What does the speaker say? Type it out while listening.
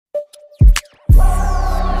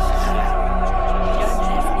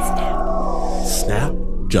Snap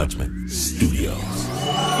Judgment Studios.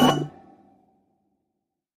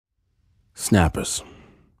 Snappers,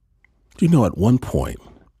 do you know at one point,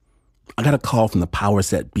 I got a call from the powers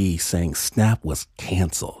that be saying Snap was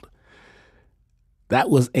canceled. That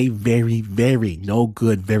was a very, very no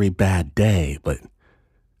good, very bad day, but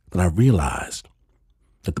then I realized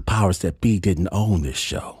that the powers that be didn't own this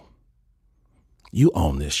show. You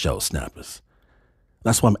own this show, Snappers.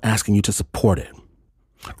 That's why I'm asking you to support it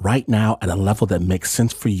right now at a level that makes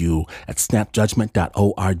sense for you at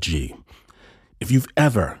snapjudgment.org. If you've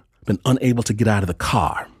ever been unable to get out of the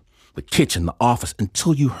car, the kitchen, the office,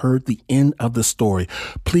 until you heard the end of the story,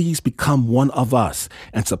 please become one of us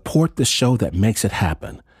and support the show that makes it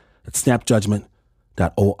happen at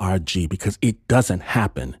snapjudgment.org, because it doesn't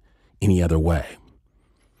happen any other way.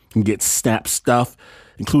 You can get Snap stuff,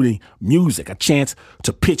 including music, a chance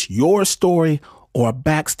to pitch your story, or a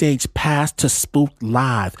backstage pass to Spooked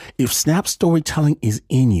Live if Snap storytelling is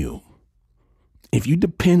in you. If you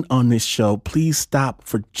depend on this show, please stop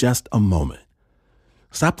for just a moment.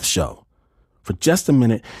 Stop the show for just a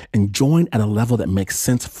minute and join at a level that makes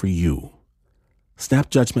sense for you.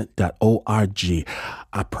 Snapjudgment.org.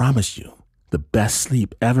 I promise you the best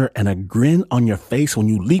sleep ever and a grin on your face when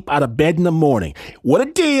you leap out of bed in the morning. What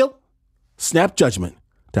a deal!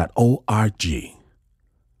 Snapjudgment.org.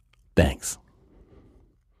 Thanks.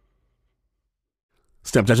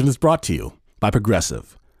 Snap Judgment is brought to you by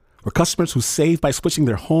Progressive, where customers who save by switching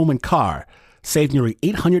their home and car save nearly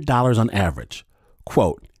 $800 on average.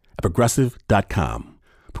 Quote at Progressive.com.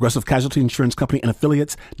 Progressive Casualty Insurance Company and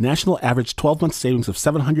affiliates. National average 12-month savings of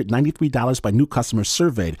 $793 by new customers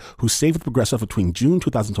surveyed who saved with Progressive between June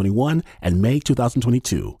 2021 and May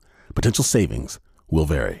 2022. Potential savings will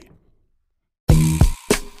vary.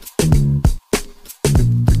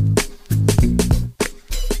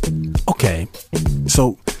 Okay,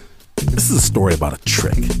 so this is a story about a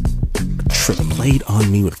trick. A trick played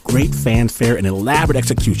on me with great fanfare and elaborate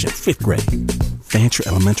execution. 5th grade. Fancher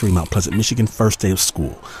Elementary, Mount Pleasant, Michigan, first day of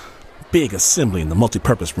school. Big assembly in the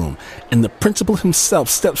multipurpose room, and the principal himself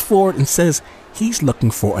steps forward and says he's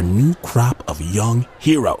looking for a new crop of young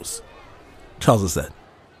heroes. Tells us that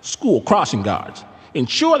school crossing guards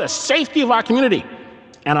ensure the safety of our community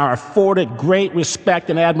and are afforded great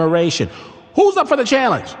respect and admiration. Who's up for the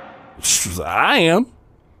challenge? I am.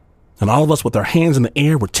 And all of us with our hands in the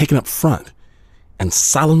air were taken up front and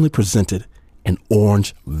solemnly presented an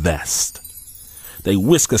orange vest. They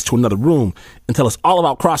whisk us to another room and tell us all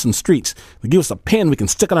about crossing streets. They give us a pen we can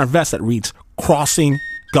stick on our vest that reads Crossing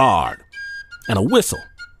Guard and a whistle.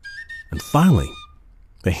 And finally,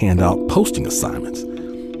 they hand out posting assignments.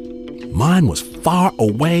 Mine was far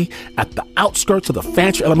away at the outskirts of the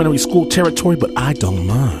Fancher Elementary School territory, but I don't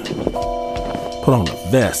mind. Put on a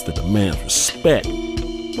vest that demands respect,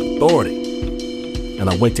 authority, and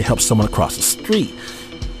I wait to help someone across the street.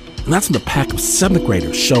 And that's when the pack of 7th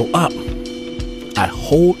graders show up. I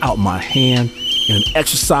hold out my hand in an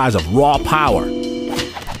exercise of raw power,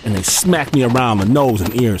 and they smack me around the nose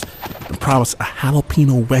and ears and promise a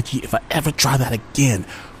jalapeno wedgie if I ever try that again.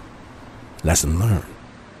 Lesson learned.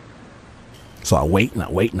 So I wait and I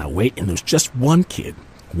wait and I wait, and there's just one kid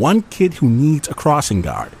who needs a crossing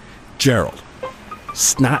guard, Gerald.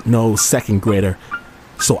 Snot-nosed 2nd grader.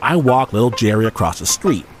 So I walk little Jerry across the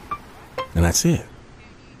street. And that's it.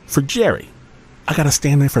 For Jerry, I gotta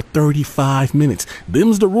stand there for 35 minutes.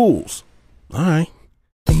 Them's the rules. All right.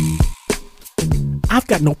 I've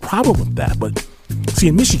got no problem with that, but see,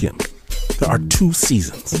 in Michigan, there are 2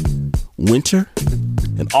 seasons. Winter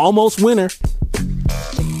and almost winter.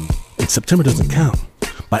 And September doesn't count.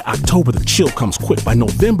 By October, the chill comes quick. By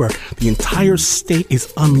November, the entire state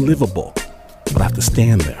is unlivable. But I have to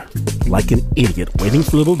stand there like an idiot waiting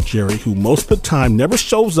for little Jerry, who most of the time never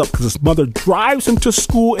shows up because his mother drives him to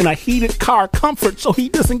school in a heated car Comfort so he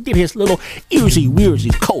doesn't get his little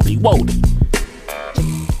earsy-wearsy coldy-woldy.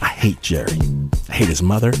 I hate Jerry. I hate his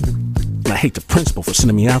mother. And I hate the principal for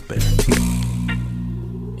sending me out there.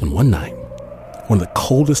 And one night, one of the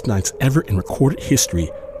coldest nights ever in recorded history,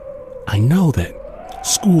 I know that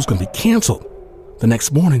school's going to be canceled the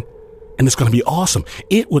next morning. And it's going to be awesome.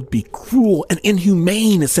 It would be cruel and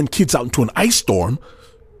inhumane to send kids out into an ice storm.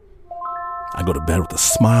 I go to bed with a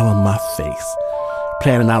smile on my face,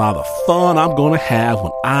 planning out all the fun I'm going to have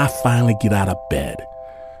when I finally get out of bed.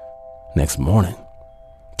 Next morning,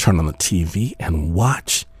 turn on the TV and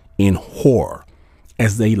watch in horror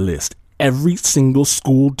as they list every single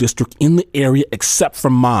school district in the area except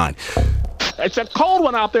for mine. It's a cold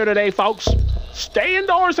one out there today, folks. Stay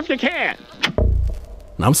indoors if you can.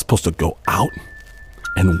 And I'm supposed to go out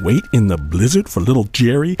and wait in the blizzard for little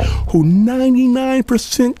Jerry, who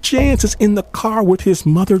 99% chance is in the car with his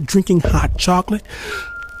mother drinking hot chocolate?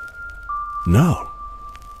 No,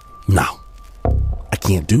 I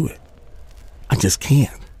can't do it. I just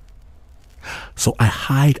can't. So I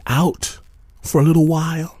hide out for a little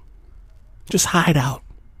while. Just hide out,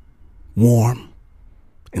 warm,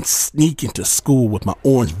 and sneak into school with my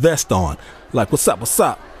orange vest on, like, what's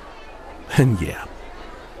up? And yeah,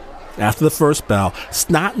 after the first bell,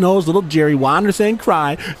 snot-nosed little Jerry wanders in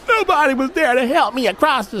crying, "Nobody was there to help me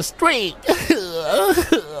across the street."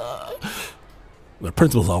 The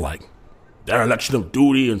principal's all like, "Dereliction of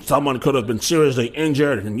duty, and someone could have been seriously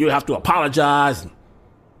injured, and you have to apologize."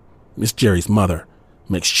 Miss Jerry's mother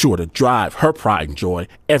makes sure to drive her pride and joy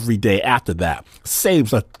every day after that.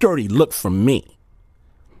 Saves a dirty look from me.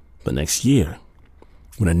 The next year,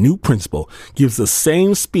 when a new principal gives the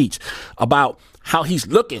same speech about how he's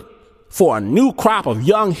looking for a new crop of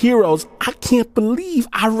young heroes, I can't believe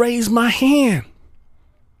I raised my hand.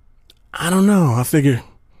 I don't know. I figure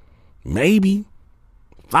maybe,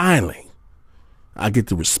 finally, I get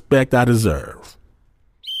the respect I deserve.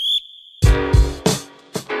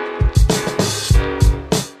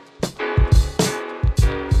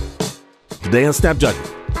 Today on Snap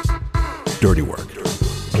Judgment, dirty work.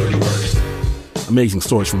 Amazing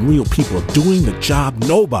stories from real people doing the job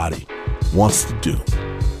nobody wants to do.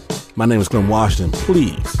 My name is Glenn Washington.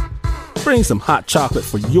 Please bring some hot chocolate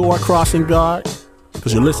for your crossing guard,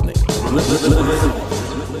 because you're listening to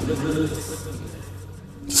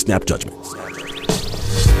Snap Judgment.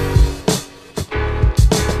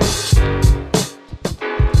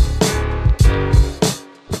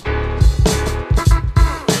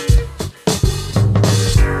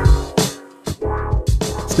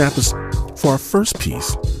 Snappers, for our first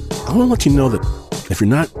piece, I want to let you know that if you're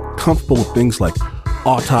not comfortable with things like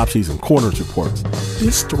autopsies and coroner's reports,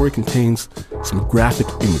 this story contains some graphic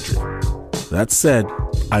imagery. That said,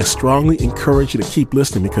 I strongly encourage you to keep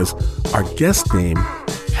listening, because our guest name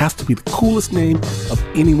has to be the coolest name of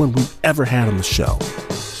anyone we've ever had on the show.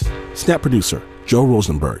 Snap producer Joe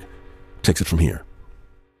Rosenberg takes it from here.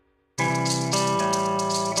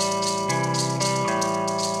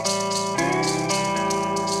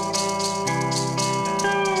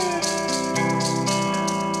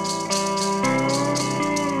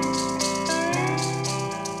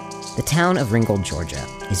 The town of Ringgold, Georgia,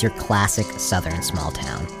 is your classic southern small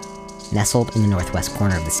town. Nestled in the northwest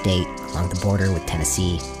corner of the state, along the border with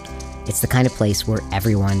Tennessee, it's the kind of place where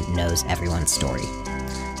everyone knows everyone's story,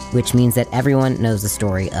 which means that everyone knows the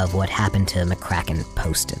story of what happened to McCracken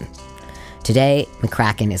Poston. Today,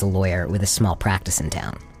 McCracken is a lawyer with a small practice in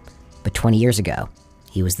town, but 20 years ago,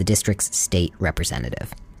 he was the district's state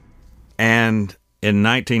representative. And in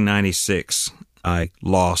 1996, I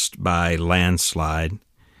lost by landslide.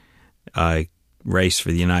 I raced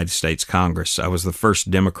for the United States Congress. I was the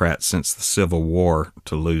first Democrat since the Civil War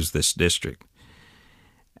to lose this district.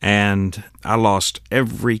 And I lost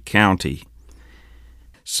every county.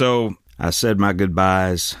 So I said my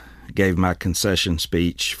goodbyes, gave my concession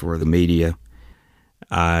speech for the media.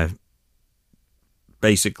 I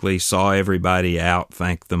basically saw everybody out,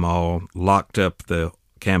 thanked them all, locked up the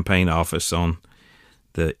campaign office on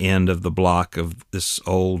the end of the block of this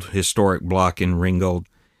old historic block in Ringgold.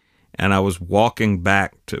 And I was walking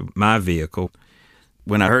back to my vehicle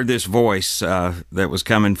when I heard this voice that was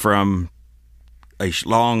coming from a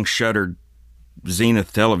long-shuttered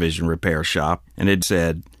Zenith television repair shop, and it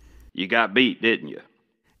said, "You got beat, didn't you?"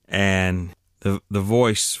 And the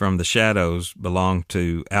voice from the shadows belonged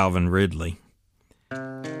to Alvin Ridley.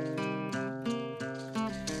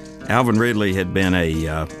 Alvin Ridley had been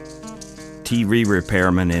a TV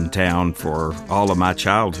repairman in town for all of my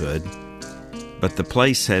childhood. But the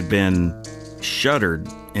place had been shuttered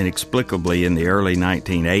inexplicably in the early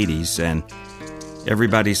 1980s, and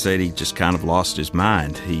everybody said he just kind of lost his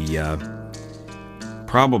mind. He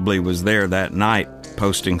probably was there that night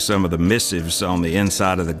posting some of the missives on the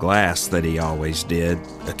inside of the glass that he always did,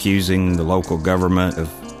 accusing the local government of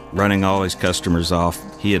running all his customers off.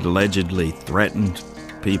 He had allegedly threatened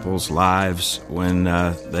people's lives when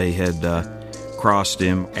they had crossed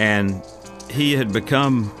him, and he had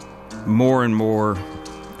become more and more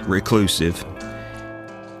reclusive.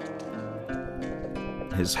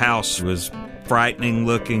 His house was frightening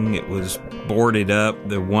looking. It was boarded up.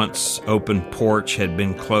 The once open porch had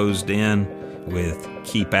been closed in with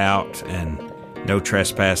keep out and no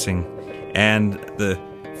trespassing. And the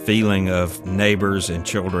feeling of neighbors and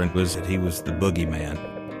children was that he was the boogeyman.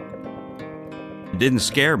 It didn't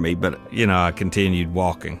scare me, but, I continued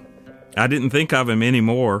walking. I didn't think of him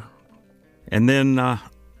anymore. And then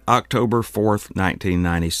October 4th,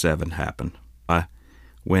 1997 happened. I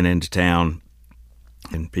went into town,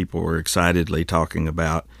 and people were excitedly talking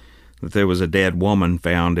about that there was a dead woman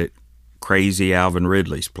found at crazy Alvin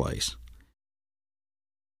Ridley's place.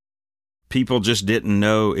 People just didn't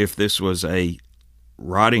know if this was a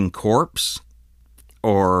rotting corpse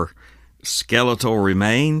or skeletal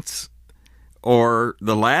remains, or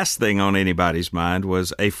the last thing on anybody's mind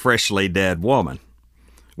was a freshly dead woman,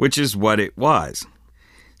 which is what it was.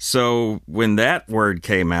 So when that word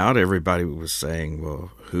came out, everybody was saying,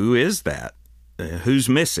 well, who is that? Who's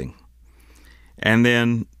missing? And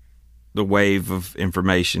then the wave of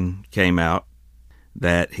information came out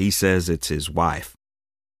that he says it's his wife.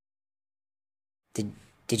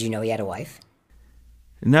 Did you know he had a wife?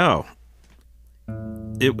 No.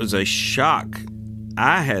 It was a shock.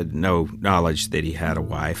 I had no knowledge that he had a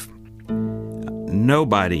wife.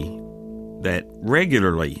 Nobody that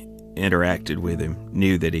regularly interacted with him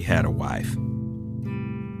knew that he had a wife.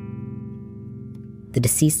 The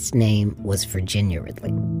deceased's name was Virginia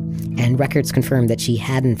Ridley, and records confirmed that she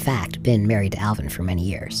had in fact been married to Alvin for many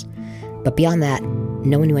years. But beyond that,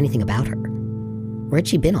 no one knew anything about her. Where had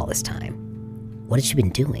she been all this time? What had she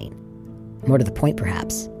been doing? More to the point,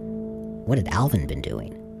 perhaps, what had Alvin been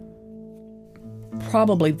doing?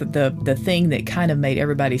 Probably the thing that kind of made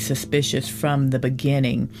everybody suspicious from the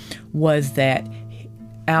beginning was that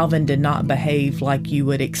Alvin did not behave like you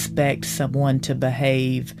would expect someone to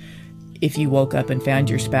behave if you woke up and found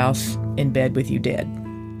your spouse in bed with you dead.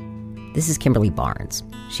 This is Kimberly Barnes.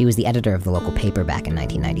 She was the editor of the local paper back in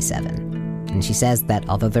 1997. And she says that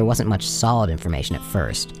although there wasn't much solid information at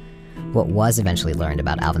first, what was eventually learned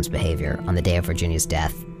about Alvin's behavior on the day of Virginia's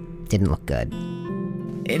death didn't look good.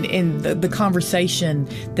 In the conversation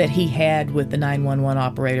that he had with the 911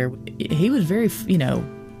 operator, he was very,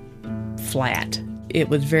 flat. It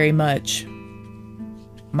was very much,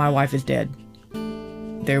 my wife is dead.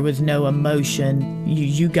 There was no emotion.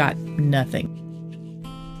 You got nothing.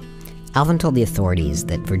 Alvin told the authorities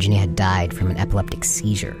that Virginia had died from an epileptic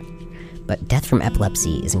seizure, but death from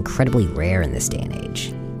epilepsy is incredibly rare in this day and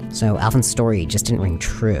age. So Alvin's story just didn't ring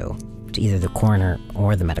true to either the coroner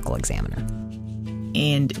or the medical examiner.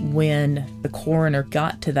 And when the coroner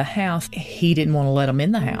got to the house, he didn't want to let them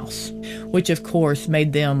in the house, which of course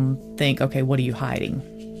made them think, okay, what are you hiding?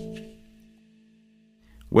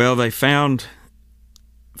 Well, they found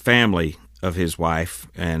family of his wife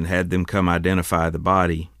and had them come identify the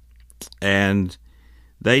body. And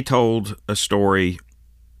they told a story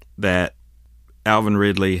that Alvin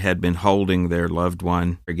Ridley had been holding their loved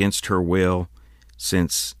one against her will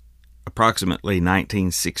since approximately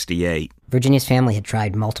 1968. Virginia's family had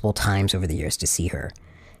tried multiple times over the years to see her,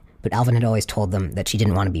 but Alvin had always told them that she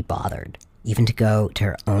didn't want to be bothered, even to go to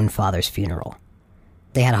her own father's funeral.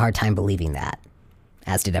 They had a hard time believing that,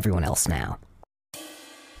 as did everyone else now.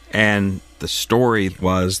 And the story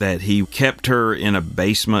was that he kept her in a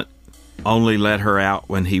basement, only let her out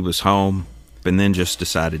when he was home, and then just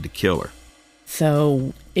decided to kill her.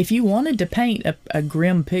 So if you wanted to paint a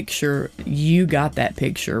grim picture, you got that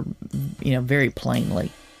picture, very plainly.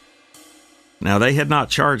 Now, they had not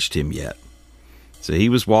charged him yet, so he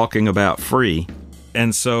was walking about free.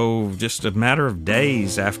 And so just a matter of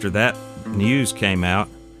days after that news came out,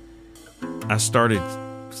 I started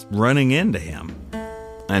running into him,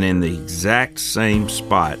 and in the exact same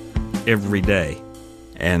spot every day.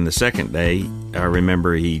 And the second day, I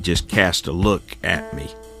remember he just cast a look at me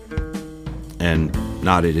and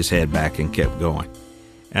nodded his head back and kept going.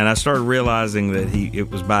 And I started realizing that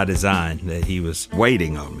it was by design, that he was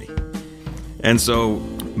waiting on me. And so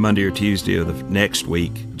Monday or Tuesday of the next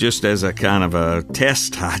week, just as a kind of a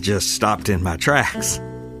test, I just stopped in my tracks.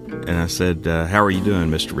 And I said, how are you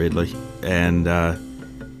doing, Mr. Ridley? And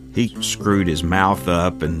he screwed his mouth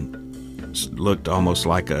up and looked almost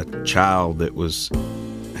like a child that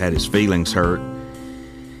had his feelings hurt.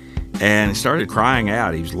 And he started crying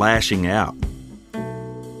out. He was lashing out.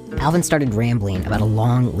 Alvin started rambling about a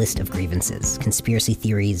long list of grievances, conspiracy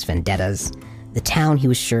theories, vendettas. The town, he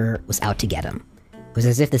was sure, was out to get him. It was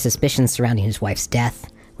as if the suspicions surrounding his wife's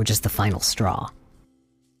death were just the final straw.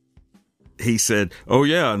 He said, oh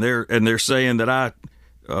yeah, and they're saying that I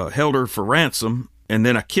held her for ransom and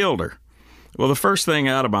then I killed her. Well, the first thing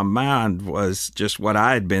out of my mind was just what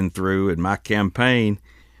I had been through in my campaign,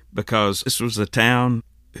 because this was a town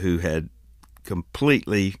who had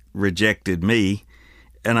completely rejected me.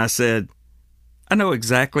 And I said, I know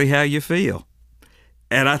exactly how you feel.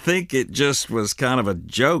 And I think it just was kind of a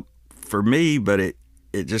joke for me, but it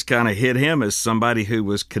just kind of hit him as somebody who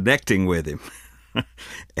was connecting with him.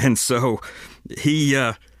 And so he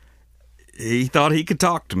thought he could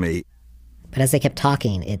talk to me. But as they kept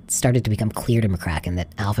talking, it started to become clear to McCracken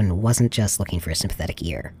that Alvin wasn't just looking for a sympathetic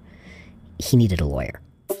ear. He needed a lawyer.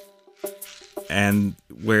 And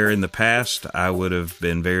where in the past I would have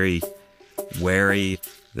been very wary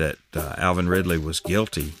that Alvin Ridley was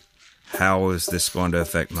guilty, how was this going to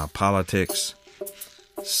affect my politics?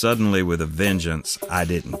 Suddenly, with a vengeance, I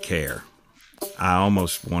didn't care. I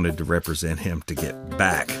almost wanted to represent him to get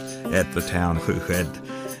back at the town who had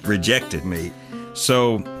rejected me.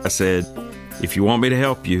 So I said, if you want me to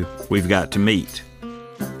help you, we've got to meet.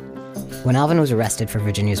 When Alvin was arrested for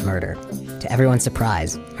Virginia's murder, to everyone's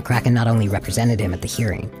surprise, McCracken not only represented him at the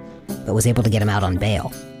hearing, but was able to get him out on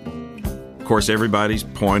bail. Of course, everybody's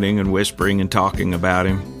pointing and whispering and talking about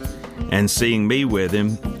him. And seeing me with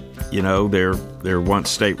him, you know, their once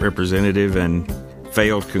state representative and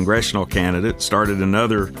failed congressional candidate started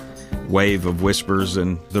another wave of whispers,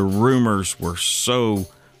 and the rumors were so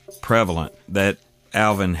prevalent that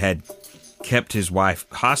Alvin had kept his wife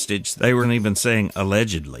hostage. They weren't even saying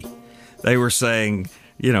allegedly. They were saying,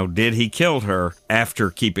 you know, did he kill her after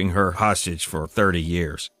keeping her hostage for 30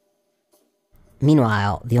 years?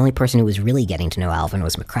 Meanwhile, the only person who was really getting to know Alvin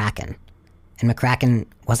was McCracken. And McCracken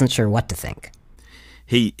wasn't sure what to think.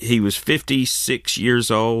 He was 56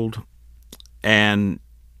 years old, and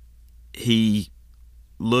he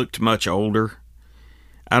looked much older.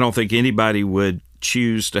 I don't think anybody would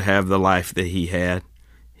choose to have the life that he had.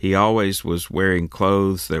 He always was wearing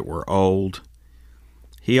clothes that were old.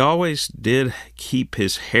 He always did keep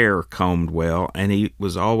his hair combed well, and he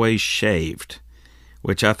was always shaved,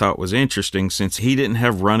 which I thought was interesting since he didn't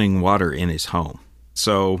have running water in his home.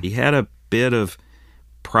 So he had a bit of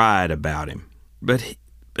pride about him, but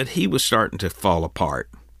he was starting to fall apart.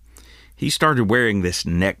 He started wearing this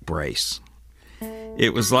neck brace.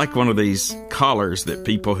 It was like one of these collars that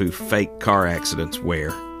people who fake car accidents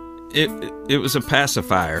wear. It was a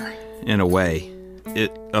pacifier in a way.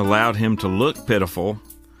 It allowed him to look pitiful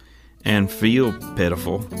and feel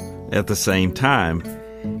pitiful at the same time.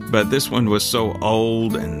 But this one was so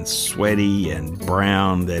old and sweaty and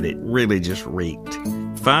brown that it really just reeked.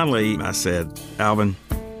 Finally, I said, Alvin,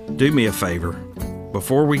 do me a favor.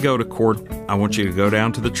 Before we go to court, I want you to go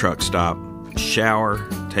down to the truck stop, shower,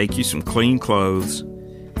 take you some clean clothes,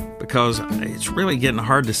 because it's really getting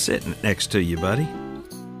hard to sit next to you, buddy.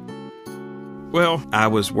 Well, I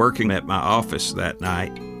was working at my office that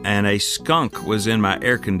night, and a skunk was in my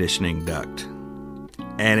air conditioning duct,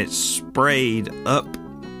 and it sprayed up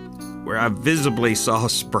where I visibly saw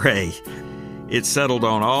spray. It settled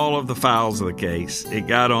on all of the files of the case. It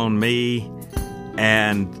got on me,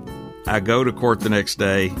 and I go to court the next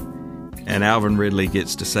day, and Alvin Ridley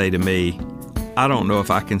gets to say to me, I don't know if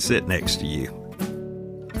I can sit next to you.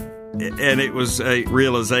 And it was a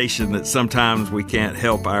realization that sometimes we can't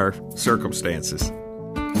help our circumstances.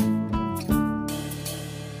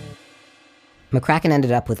 McCracken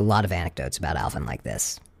ended up with a lot of anecdotes about Alvin like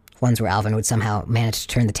this. Ones where Alvin would somehow manage to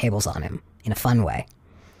turn the tables on him, in a fun way.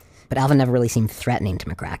 But Alvin never really seemed threatening to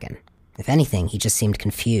McCracken. If anything, he just seemed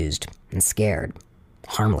confused and scared.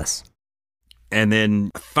 Harmless. And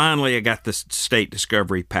then finally I got the state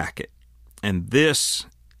discovery packet. And this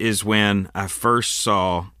is when I first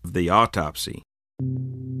saw the autopsy.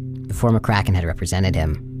 Before McCracken had represented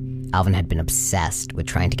him, Alvin had been obsessed with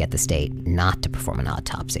trying to get the state not to perform an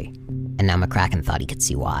autopsy. And now McCracken thought he could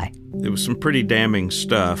see why. It was some pretty damning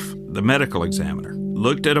stuff. The medical examiner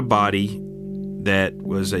looked at a body that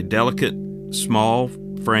was a delicate,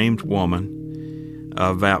 small-framed woman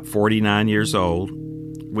of about 49 years old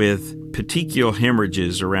with petechial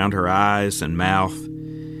hemorrhages around her eyes and mouth,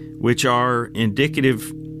 which are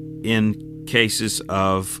indicative in cases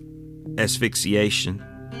of asphyxiation.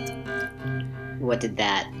 What did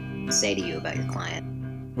that say to you about your client?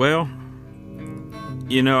 Well,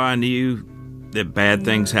 you know, I knew that bad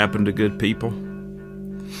things happen to good people.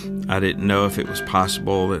 I didn't know if it was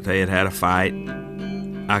possible that they had had a fight.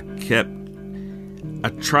 I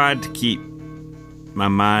tried to keep my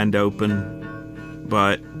mind open,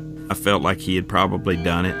 but I felt like he had probably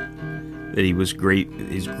done it, that he was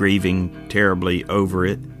he's grieving terribly over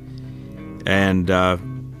it. And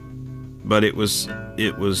but it was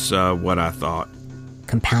what I thought.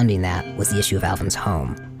 Compounding that was the issue of Alvin's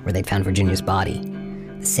home, where they'd found Virginia's body.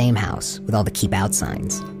 The same house with all the keep out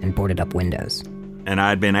signs and boarded up windows. And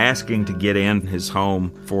I'd been asking to get in his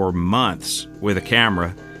home for months with a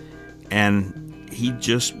camera, and he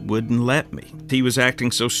just wouldn't let me. He was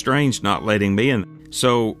acting so strange not letting me in.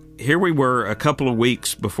 So here we were a couple of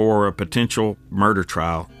weeks before a potential murder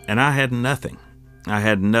trial, and I had nothing. I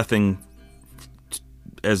had nothing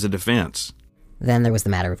as a defense. Then there was the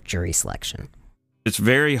matter of jury selection. It's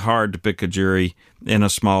very hard to pick a jury in a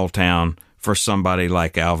small town for somebody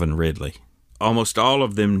like Alvin Ridley. Almost all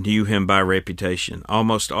of them knew him by reputation.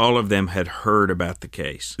 Almost all of them had heard about the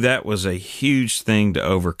case. That was a huge thing to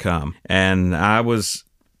overcome. And I was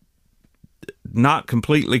not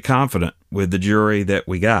completely confident with the jury that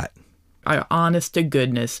we got. I, honest to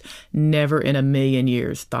goodness, never in a million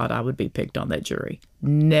years thought I would be picked on that jury.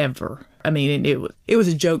 Never. I mean, it was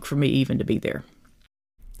a joke for me even to be there.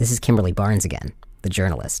 This is Kimberly Barnes again, the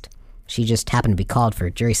journalist. She just happened to be called for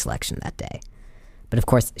jury selection that day. But of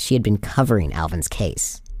course, she had been covering Alvin's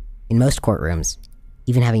case. In most courtrooms,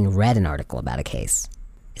 even having read an article about a case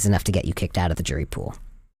is enough to get you kicked out of the jury pool.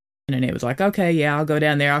 And it was like, okay, yeah, I'll go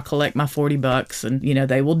down there, I'll collect my $40, and,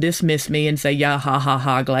 they will dismiss me and say, yeah, ha, ha,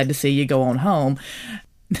 ha, glad to see you, go on home.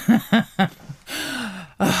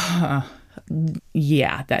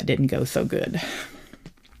 Yeah, that didn't go so good.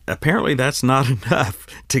 Apparently that's not enough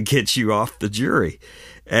to get you off the jury.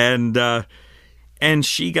 And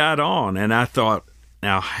she got on, and I thought,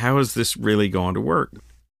 now, how is this really going to work?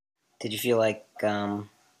 Did you feel like, were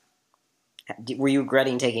you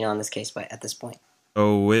regretting taking on this case at this point?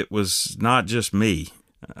 Oh, it was not just me.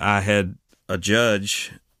 I had a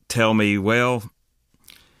judge tell me, well,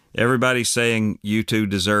 everybody's saying you two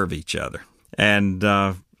deserve each other. And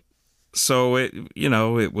so,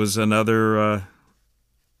 it was another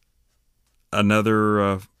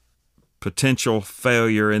potential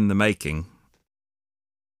failure in the making.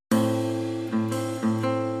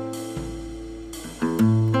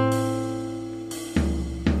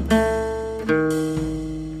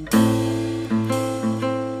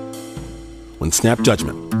 When Snap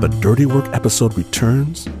Judgment, the Dirty Work episode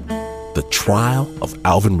returns, the trial of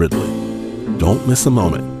Alvin Ridley. Don't miss a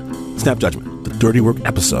moment. Snap Judgment, the Dirty Work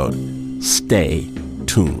episode. Stay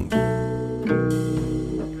tuned.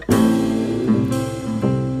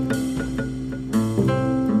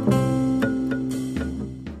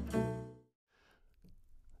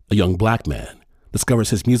 A young black man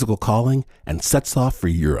discovers his musical calling and sets off for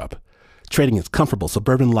Europe, trading his comfortable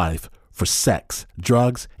suburban life for sex,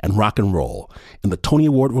 drugs, and rock and roll in the Tony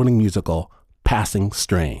Award-winning musical Passing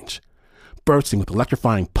Strange. Bursting with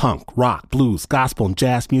electrifying punk, rock, blues, gospel, and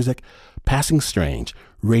jazz music, Passing Strange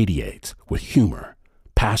radiates with humor,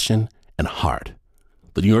 passion, and heart.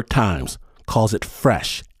 The New York Times calls it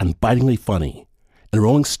fresh and bitingly funny, and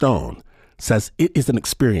Rolling Stone says it is an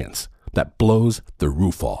experience that blows the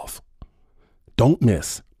roof off. Don't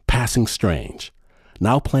miss Passing Strange,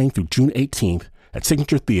 now playing through June 18th at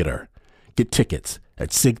Signature Theater. Get tickets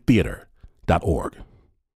at sigtheater.org.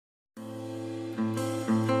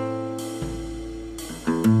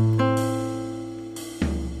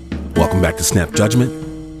 Welcome back to Snap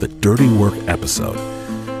Judgment, the Dirty Work episode.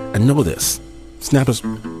 And know this, Snappers,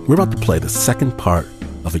 we're about to play the second part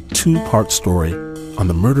of a two-part story on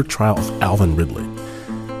the murder trial of Alvin Ridley.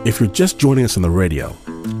 If you're just joining us on the radio,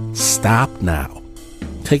 stop now.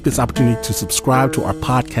 Take this opportunity to subscribe to our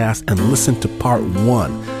podcast and listen to part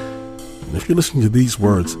one. And if you're listening to these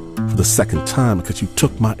words for the second time because you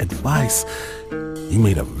took my advice, you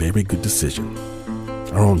made a very good decision.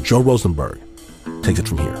 Our own Joe Rosenberg takes it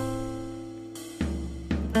from here.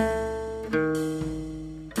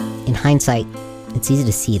 In hindsight, it's easy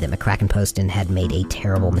to see that McCracken Poston had made a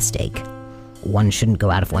terrible mistake. One shouldn't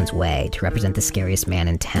go out of one's way to represent the scariest man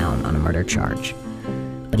in town on a murder charge.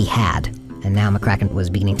 But he had, and now McCracken was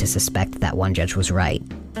beginning to suspect that one judge was right,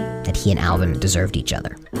 that he and Alvin deserved each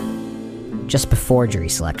other. Just before jury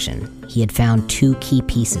selection, he had found two key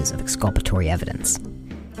pieces of exculpatory evidence.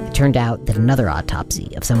 It turned out that another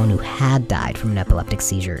autopsy of someone who had died from an epileptic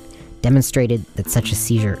seizure demonstrated that such a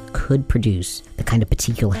seizure could produce the kind of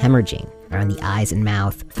petechial hemorrhaging around the eyes and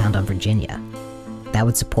mouth found on Virginia. That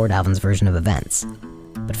would support Alvin's version of events.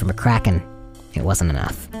 But for McCracken, it wasn't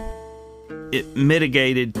enough. It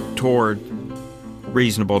mitigated toward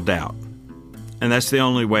reasonable doubt. And that's the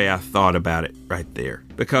only way I thought about it right there.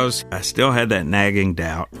 Because I still had that nagging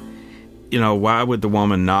doubt. Why would the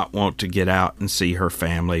woman not want to get out and see her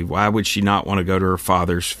family? Why would she not want to go to her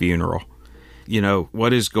father's funeral?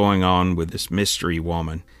 What is going on with this mystery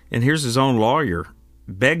woman? And here's his own lawyer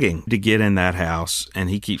begging to get in that house, and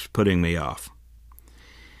he keeps putting me off.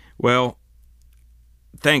 Well,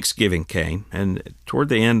 Thanksgiving came, and toward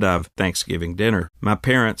the end of Thanksgiving dinner, my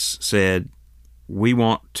parents said, we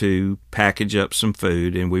want to package up some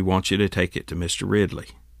food, and we want you to take it to Mr. Ridley.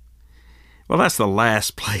 Well, that's the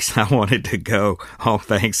last place I wanted to go on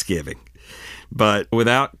Thanksgiving. But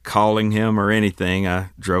without calling him or anything, I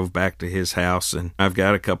drove back to his house, and I've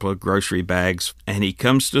got a couple of grocery bags, and he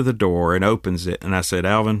comes to the door and opens it, and I said,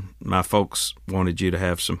 Alvin, my folks wanted you to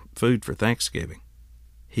have some food for Thanksgiving.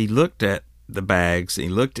 He looked at the bags, he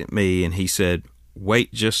looked at me, and he said,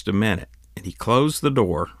 wait just a minute. and he closed the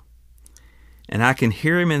door, and I can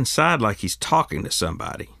hear him inside like he's talking to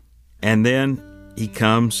somebody. And then he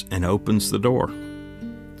comes and opens the door,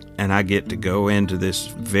 and I get to go into this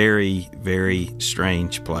very, very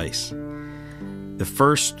strange place. The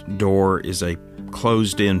first door is a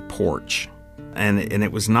closed-in porch, and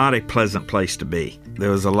it was not a pleasant place to be.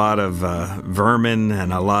 There was a lot of vermin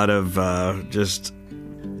and a lot of just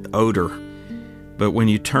odor. But when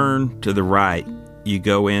you turn to the right, you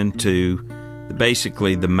go into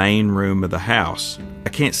basically the main room of the house. I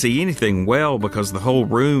can't see anything well because the whole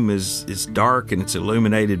room is dark and it's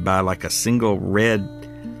illuminated by like a single red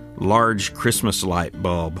large Christmas light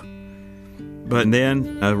bulb. But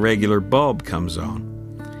then a regular bulb comes on.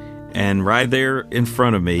 And right there in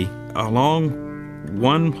front of me, along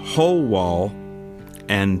one whole wall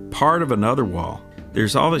and part of another wall,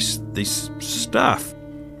 there's all this stuff.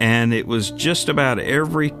 And it was just about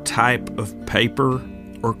every type of paper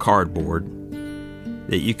or cardboard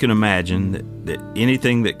that you can imagine, that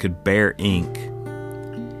anything that could bear ink.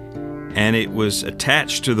 And it was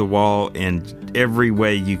attached to the wall in every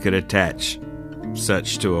way you could attach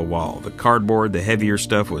such to a wall. The cardboard, the heavier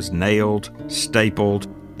stuff, was nailed, stapled.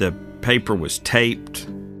 The paper was taped.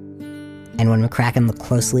 And when McCracken looked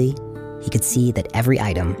closely, he could see that every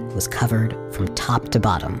item was covered from top to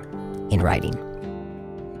bottom in writing.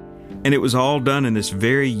 And it was all done in this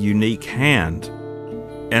very unique hand.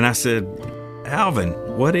 And I said, "Alvin,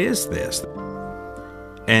 what is this?"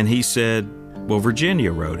 And he said, "Well,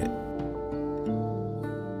 Virginia wrote it."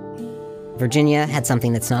 Virginia had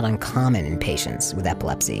something that's not uncommon in patients with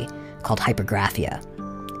epilepsy, called hypergraphia.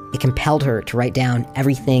 It compelled her to write down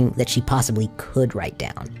everything that she possibly could write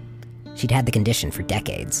down. She'd had the condition for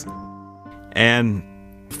decades. And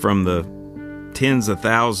from the tens of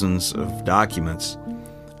thousands of documents,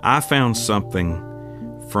 I found something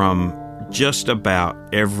from just about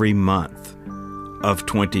every month of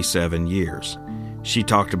 27 years. She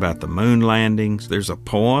talked about the moon landings. There's a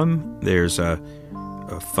poem. There's a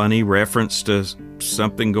funny reference to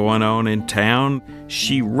something going on in town.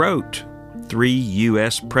 She wrote 3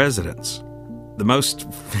 U.S. presidents. The most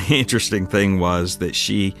interesting thing was that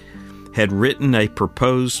she had written a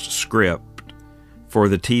proposed script for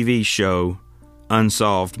the TV show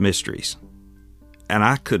Unsolved Mysteries. And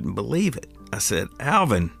I couldn't believe it. I said,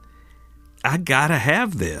 "Alvin, I gotta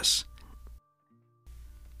have this."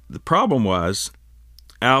 The problem was,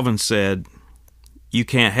 Alvin said, "You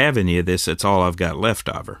can't have any of this. That's all I've got left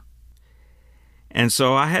of her." And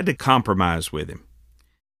so I had to compromise with him.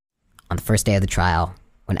 On the first day of the trial,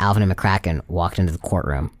 when Alvin and McCracken walked into the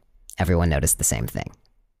courtroom, everyone noticed the same thing.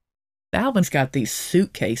 Alvin's got these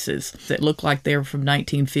suitcases that look like they were from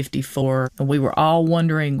 1954, and we were all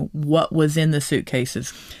wondering what was in the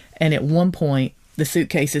suitcases. And at one point, the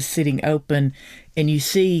suitcase is sitting open, and you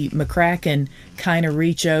see McCracken kind of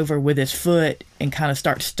reach over with his foot and kind of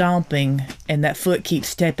start stomping, and that foot keeps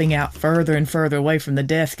stepping out further and further away from the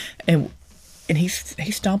desk, and he's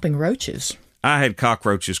stomping roaches. I had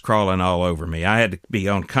cockroaches crawling all over me. I had to be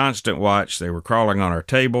on constant watch. They were crawling on our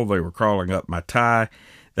table. They were crawling up my tie.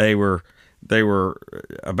 They were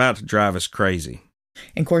about to drive us crazy.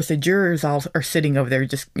 And of course, the jurors all are sitting over there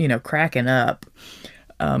just, cracking up,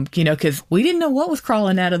 because we didn't know what was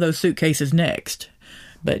crawling out of those suitcases next.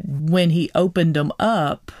 But when he opened them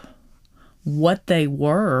up, what they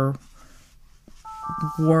were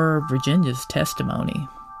Virginia's testimony.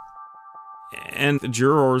 And the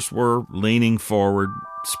jurors were leaning forward,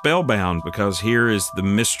 spellbound, because here is the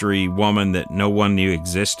mystery woman that no one knew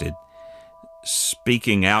existed,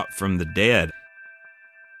 speaking out from the dead.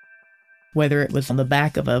 Whether it was on the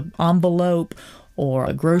back of an envelope or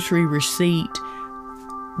a grocery receipt,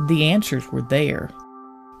 the answers were there.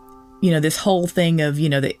 This whole thing of, he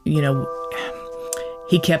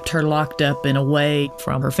kept her locked up and away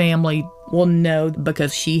from her family. Well, no,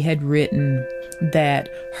 because she had written that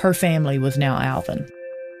her family was now Alvin.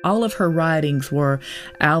 All of her writings were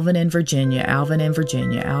Alvin and Virginia, Alvin and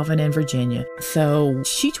Virginia, Alvin and Virginia. So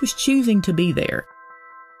she was choosing to be there.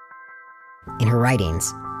 In her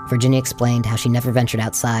writings, Virginia explained how she never ventured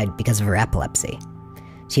outside because of her epilepsy.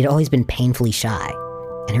 She had always been painfully shy,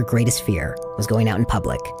 and her greatest fear was going out in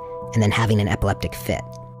public and then having an epileptic fit.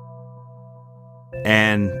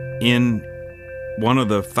 And in one of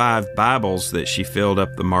the 5 Bibles that she filled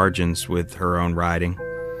up the margins with her own writing,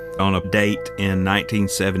 on a date in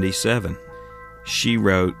 1977, she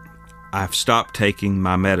wrote, "I've stopped taking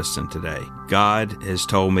my medicine today. God has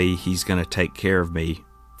told me He's going to take care of me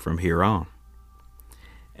from here on."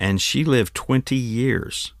 And she lived 20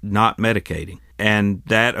 years not medicating. And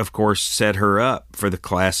that, of course, set her up for the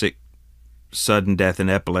classic sudden death in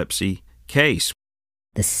epilepsy case.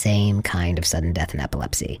 The same kind of sudden death in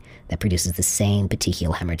epilepsy that produces the same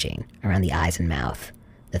petechial hemorrhaging around the eyes and mouth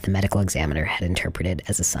that the medical examiner had interpreted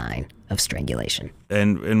as a sign of strangulation.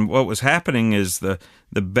 And what was happening is the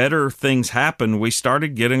better things happened, we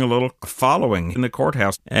started getting a little following in the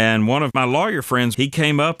courthouse. And one of my lawyer friends, he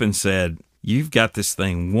came up and said, "You've got this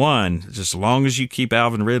thing won just as long as you keep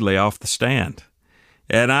Alvin Ridley off the stand."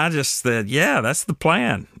 And I just said, yeah, that's the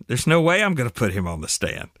plan. There's no way I'm going to put him on the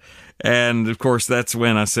stand. And, of course, that's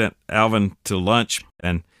when I sent Alvin to lunch,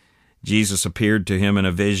 and Jesus appeared to him in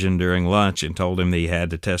a vision during lunch and told him that he had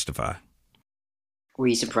to testify. Were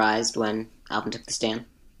you surprised when Alvin took the stand?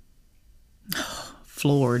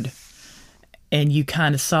 Floored. And you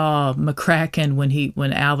kind of saw McCracken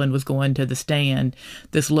when Alvin was going to the stand,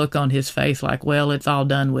 this look on his face like, well, it's all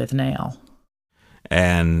done with now.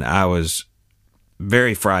 And I was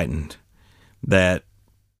very frightened that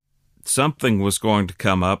something was going to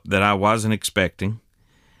come up that I wasn't expecting.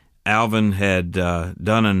 Alvin had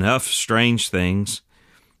done enough strange things,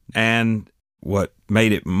 and what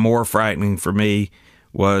made it more frightening for me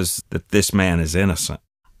was that this man is innocent.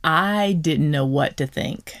 I didn't know what to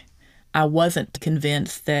think. I wasn't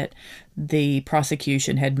convinced that the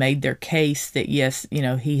prosecution had made their case that, yes,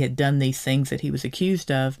 he had done these things that he was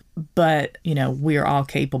accused of, but, we're all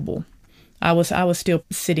capable. I was still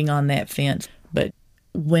sitting on that fence, but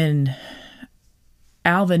when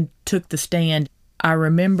Alvin took the stand, I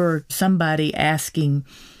remember somebody asking,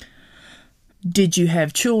 "Did you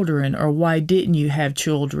have children, or why didn't you have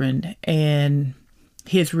children?" And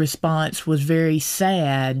his response was very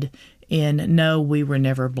sad in, "No, we were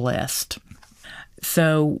never blessed."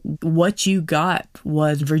 So what you got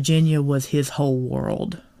was Virginia was his whole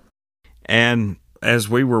world. And as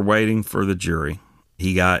we were waiting for the jury,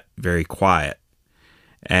 he got very quiet,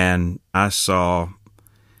 and I saw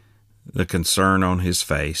the concern on his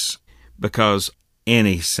face, because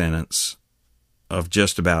any sentence of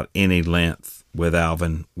just about any length with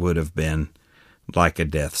Alvin would have been like a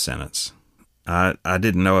death sentence. I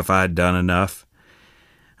didn't know if I had done enough.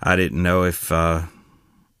 I didn't know if I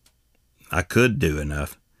could do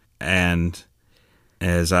enough. And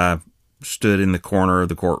as I stood in the corner of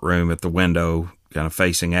the courtroom at the window, kind of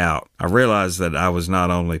facing out, I realized that I was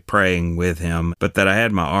not only praying with him, but that I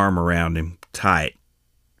had my arm around him tight,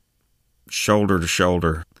 shoulder to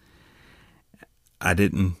shoulder. I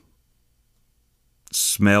didn't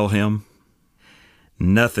smell him.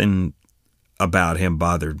 Nothing about him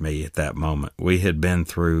bothered me at that moment. We had been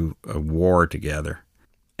through a war together.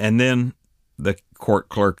 And then the court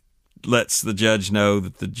clerk lets the judge know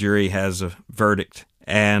that the jury has a verdict,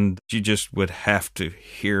 and you just would have to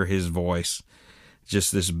hear his voice,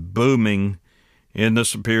 just this booming, "In the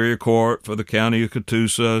Superior Court for the County of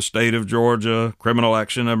Catoosa, State of Georgia, Criminal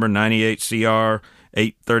Action Number 98 CR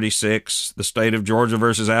 836, the State of Georgia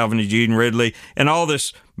versus Alvin Eugene Ridley," and all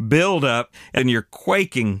this build up, and you're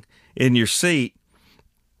quaking in your seat.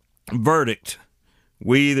 Verdict: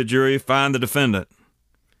 we, the jury, find the defendant.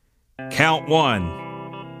 Count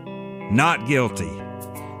 1, not guilty.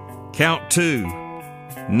 Count 2,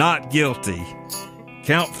 not guilty.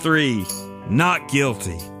 Count 3, not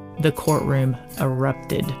guilty. The courtroom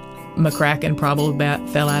erupted. McCracken probably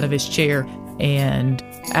fell out of his chair, and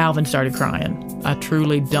Alvin started crying. I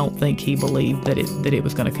truly don't think he believed that it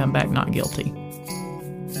was going to come back not guilty.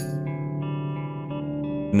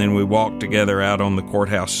 And then we walked together out on the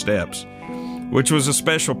courthouse steps, which was a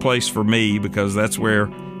special place for me because that's where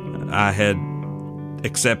I had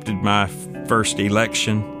accepted my first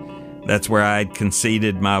election. That's where I had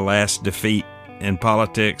conceded my last defeat in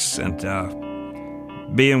politics, and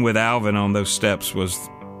being with Alvin on those steps was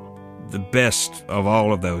the best of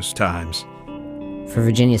all of those times. For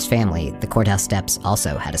Virginia's family, the courthouse steps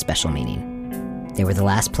also had a special meaning. They were the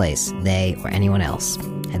last place they or anyone else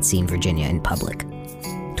had seen Virginia in public,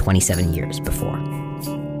 27 years before.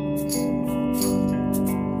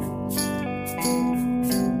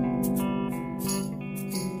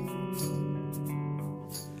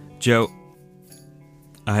 Joe,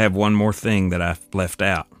 I have one more thing that I've left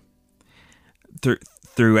out.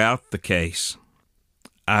 Throughout the case,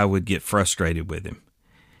 I would get frustrated with him.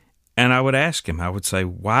 And I would ask him, I would say,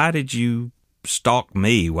 "Why did you stalk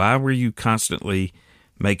me? Why were you constantly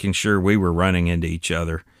making sure we were running into each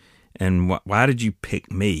other? And why did you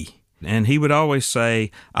pick me?" And he would always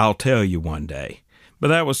say, "I'll tell you one day." But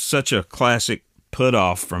that was such a classic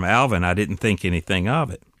put-off from Alvin, I didn't think anything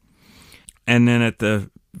of it. And then at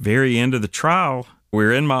the very end of the trial,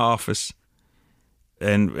 we're in my office,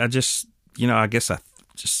 and I just, I guess I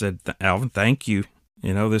just said, "Alvin, thank you.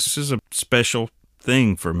 This is a special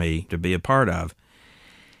thing for me to be a part of."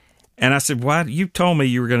 And I said, why? You told me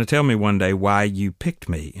you were going to tell me one day why you picked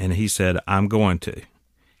me. And he said, I'm going to.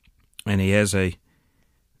 And he has a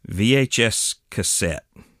VHS cassette.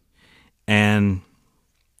 And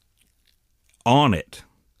on it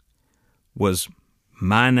was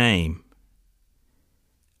my name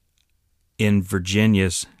in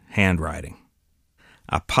Virginia's handwriting.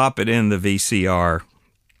 I pop it in the VCR,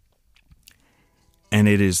 and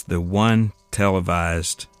it is the one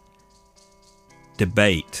televised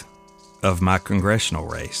debate of my congressional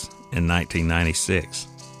race in 1996.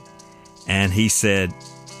 And he said,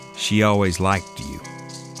 she always liked you.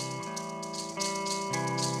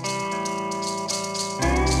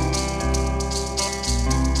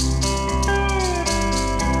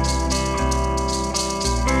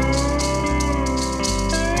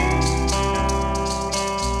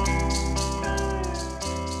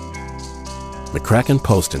 McCracken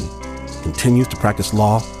Poston continues to practice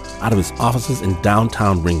law out of his offices in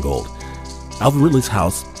downtown Ringgold. Alvin Ridley's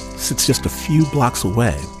house sits just a few blocks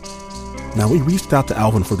away. Now, we reached out to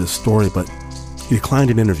Alvin for this story, but he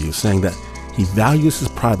declined an interview, saying that he values his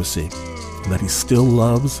privacy and that he still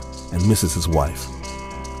loves and misses his wife.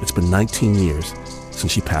 It's been 19 years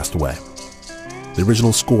since she passed away. The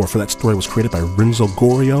original score for that story was created by Renzo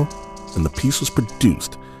Gorrio, and the piece was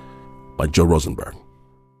produced by Joe Rosenberg.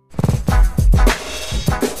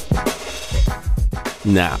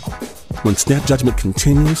 Now, when Snap Judgment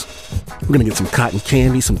continues, we're going to get some cotton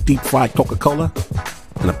candy, some deep-fried Coca-Cola,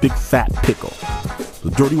 and a big fat pickle.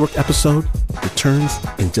 The Dirty Work episode returns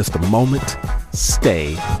in just a moment.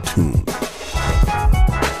 Stay tuned.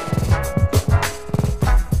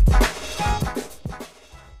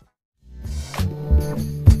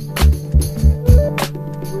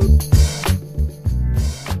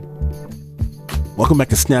 Welcome back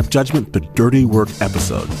to Snap Judgment, the Dirty Work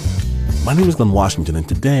episode. My name is Glenn Washington, and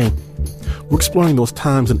today we're exploring those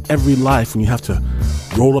times in every life when you have to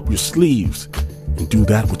roll up your sleeves and do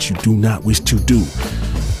that which you do not wish to do.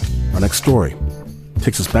 Our next story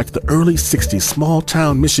takes us back to the early 60s, small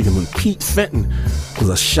town Michigan, when Pete Fenton was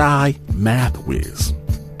a shy math whiz.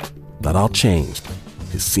 That all changed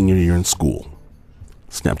his senior year in school.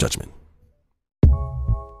 Snap Judgment.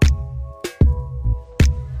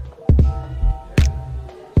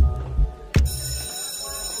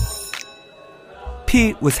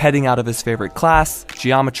 Pete was heading out of his favorite class,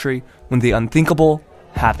 geometry, when the unthinkable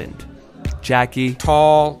happened. Jackie,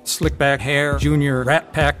 tall, slick back hair, junior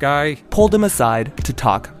Rat Pack guy, pulled him aside to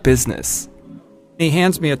talk business. He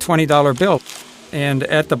hands me a $20 bill, and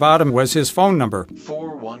at the bottom was his phone number.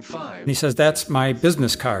 415. And he says, that's my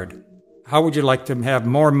business card. How would you like to have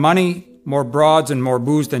more money, more broads, and more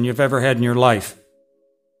booze than you've ever had in your life?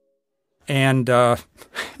 And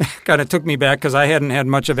kind of took me back because I hadn't had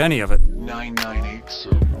much of any of it. 998.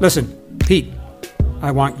 Listen, Pete,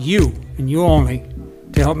 I want you, and you only,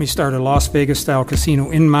 to help me start a Las Vegas-style casino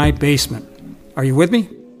in my basement. Are you with me?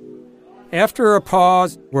 After a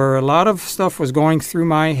pause where a lot of stuff was going through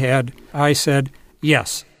my head, I said,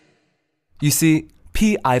 yes. You see,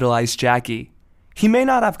 Pete idolized Jackie. He may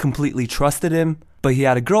not have completely trusted him, but he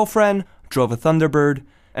had a girlfriend, drove a Thunderbird,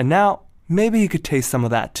 and now maybe he could taste some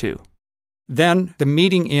of that too. Then the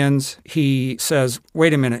meeting ends. He says,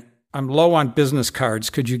 wait a minute, I'm low on business cards.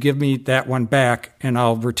 Could you give me that one back and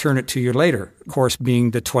I'll return it to you later? Of course,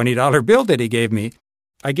 being the $20 bill that he gave me.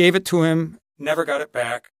 I gave it to him, never got it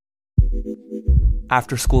back.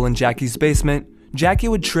 After school in Jackie's basement, Jackie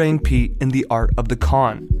would train Pete in the art of the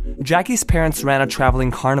con. Jackie's parents ran a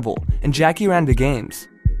traveling carnival, and Jackie ran the games.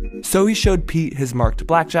 So he showed Pete his marked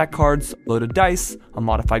blackjack cards, loaded dice, a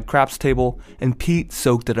modified craps table, and Pete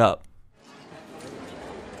soaked it up.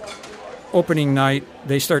 Opening night,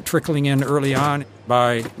 they start trickling in early on.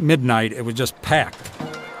 By midnight, it was just packed.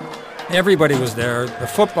 Everybody was there, the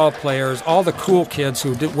football players, all the cool kids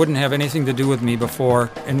who wouldn't have anything to do with me before,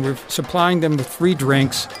 and we're supplying them with free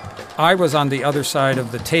drinks. I was on the other side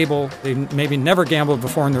of the table. They maybe never gambled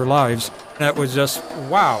before in their lives. And it was just,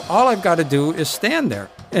 wow, all I've got to do is stand there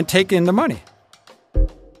and take in the money.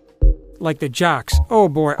 Like the jocks, oh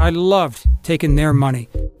boy, I loved taking their money.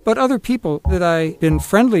 But other people that I'd been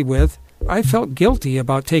friendly with, I felt guilty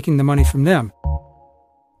about taking the money from them.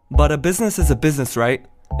 But a business is a business, right?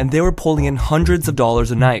 And they were pulling in hundreds of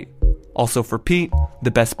dollars a night. Also for Pete,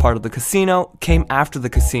 the best part of the casino came after the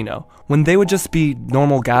casino, when they would just be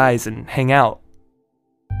normal guys and hang out.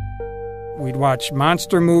 We'd watch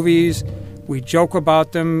monster movies, we'd joke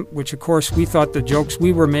about them, which of course we thought the jokes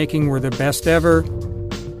we were making were the best ever.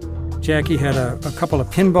 Jackie had a couple of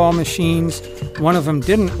pinball machines. One of them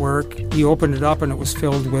didn't work. He opened it up and it was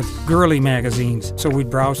filled with girly magazines. So we'd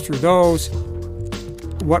browse through those.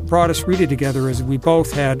 what brought us really together is we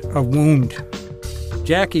both had a wound.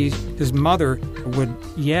 Jackie, his mother, would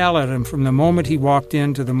yell at him from the moment he walked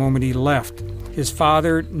in to the moment he left. His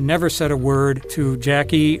father never said a word to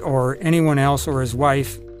Jackie or anyone else or his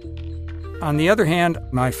wife. On the other hand,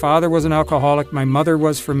 my father was an alcoholic, my mother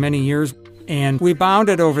was for many years, and we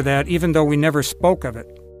bonded over that even though we never spoke of it.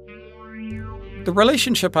 The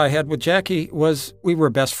relationship I had with Jackie was we were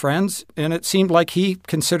best friends, and it seemed like he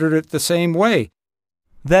considered it the same way.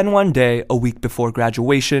 Then one day, a week before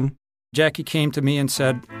graduation, Jackie came to me and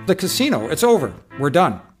said, "The casino, it's over. We're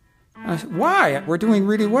done." I said, "Why? We're doing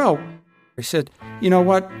really well." I said, "You know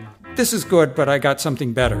what? This is good, but I got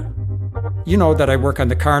something better. You know that I work on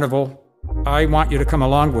the carnival. I want you to come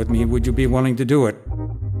along with me. Would you be willing to do it?"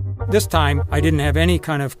 This time, I didn't have any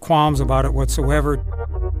kind of qualms about it whatsoever.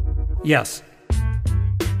 Yes.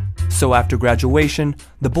 So after graduation,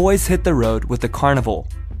 the boys hit the road with the carnival.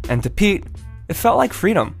 And to Pete, it felt like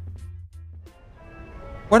freedom.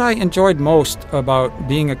 What I enjoyed most about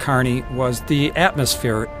being a carny was the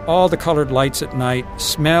atmosphere, all the colored lights at night,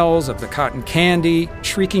 smells of the cotton candy,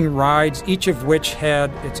 shrieking rides, each of which had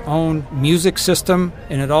its own music system,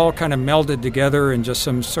 and it all kind of melded together in just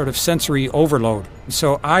some sort of sensory overload.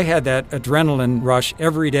 So I had that adrenaline rush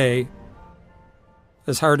every day.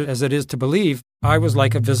 As hard as it is to believe, I was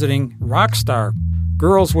like a visiting rock star.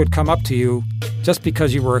 Girls would come up to you just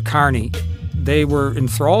because you were a carny. They were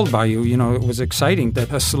enthralled by you. You know, it was exciting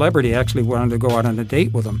that a celebrity actually wanted to go out on a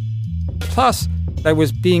date with them. Plus, I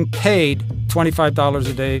was being paid $25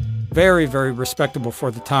 a day, very, very respectable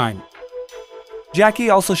for the time. Jackie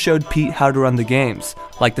also showed Pete how to run the games,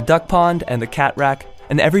 like the duck pond and the cat rack,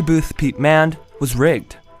 and every booth Pete manned was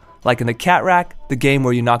rigged. Like in the cat rack, the game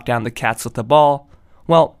where you knock down the cats with the ball,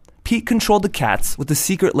 well, Pete controlled the cats with a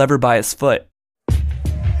secret lever by his foot.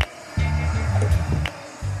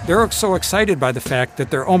 They're so excited by the fact that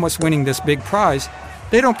they're almost winning this big prize,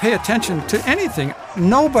 they don't pay attention to anything.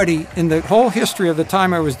 Nobody in the whole history of the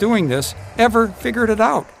time I was doing this ever figured it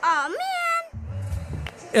out. Aw, man!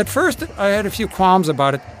 At first, I had a few qualms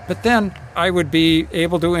about it, but then I would be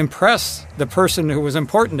able to impress the person who was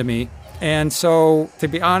important to me. And so, to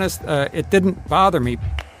be honest, it didn't bother me.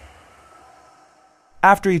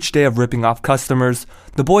 After each day of ripping off customers,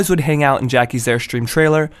 the boys would hang out in Jackie's Airstream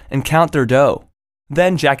trailer and count their dough.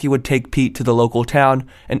 Then Jackie would take Pete to the local town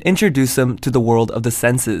and introduce him to the world of the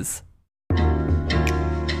senses.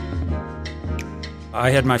 I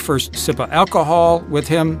had my first sip of alcohol with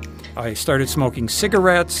him. I started smoking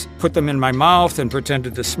cigarettes, put them in my mouth and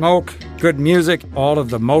pretended to smoke. Good music, all of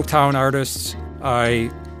the Motown artists. I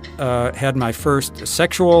had my first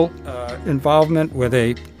sexual involvement with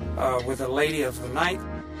a lady of the night.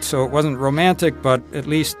 So it wasn't romantic, but at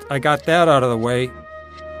least I got that out of the way.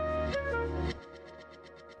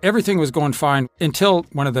 Everything was going fine until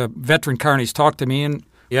one of the veteran carnies talked to me and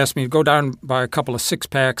he asked me to go down and buy a couple of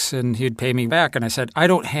six-packs and he'd pay me back. And I said, "I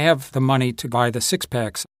don't have the money to buy the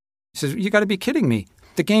six-packs." He says, "You got to be kidding me.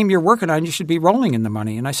 The game you're working on, you should be rolling in the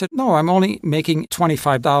money." And I said, "No, I'm only making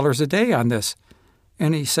 $25 a day on this."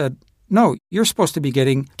 And he said, "No, you're supposed to be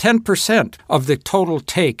getting 10% of the total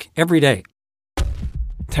take every day."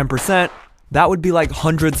 10%? That would be like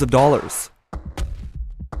hundreds of dollars.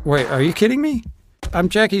 Wait, are you kidding me? I'm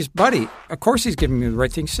Jackie's buddy. Of course he's giving me the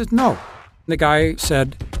right thing. He says, "No." The guy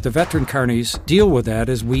said, "The veteran carnies deal with that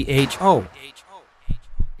as we HO.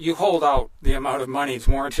 You hold out the amount of money it's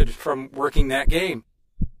warranted from working that game."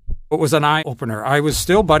 It was an eye-opener. I was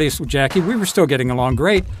still buddies with Jackie. We were still getting along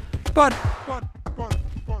great. But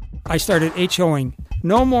I started HOing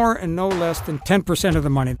no more and no less than 10% of the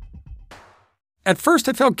money. At first,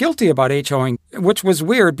 I felt guilty about HOing, which was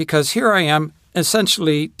weird because here I am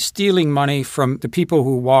essentially stealing money from the people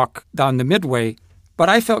who walk down the midway, but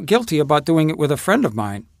I felt guilty about doing it with a friend of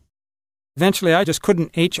mine. Eventually, I just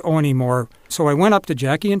couldn't HO anymore, so I went up to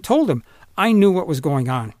Jackie and told him I knew what was going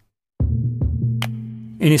on.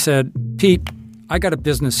 And he said, "Pete, I got a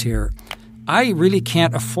business here. I really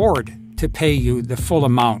can't afford to pay you the full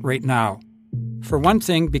amount right now. For one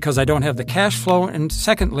thing, because I don't have the cash flow, and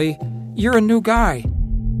secondly, you're a new guy.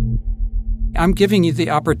 I'm giving you the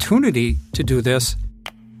opportunity to do this,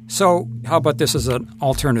 so how about this as an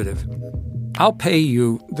alternative? I'll pay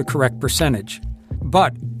you the correct percentage,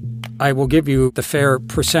 but I will give you the fair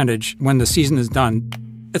percentage when the season is done.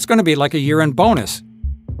 It's going to be like a year-end bonus."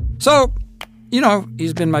 So,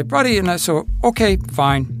 he's been my buddy, and so, okay,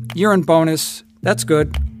 fine. Year-end bonus, that's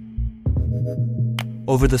good.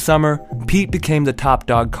 Over the summer, Pete became the top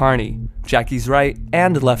dog carny, Jackie's right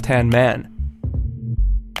and left-hand man.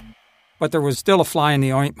 But there was still a fly in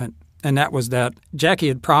the ointment, and that was that Jackie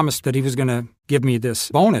had promised that he was going to give me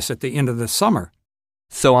this bonus at the end of the summer.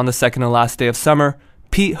 So on the second and last day of summer,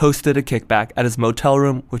 Pete hosted a kickback at his motel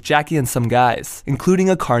room with Jackie and some guys, including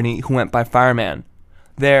a carny who went by Fireman.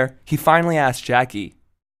 There, he finally asked Jackie,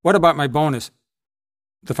 "What about my bonus?"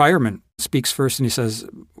 The fireman speaks first and he says,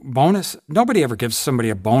 "Bonus? Nobody ever gives somebody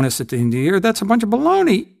a bonus at the end of the year. That's a bunch of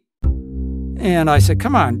baloney." And I said,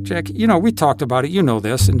 "Come on, Jackie, we talked about it, you know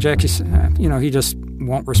this." And Jackie said, he just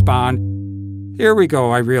won't respond. Here we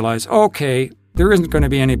go, I realize, okay, there isn't going to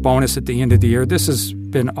be any bonus at the end of the year. This has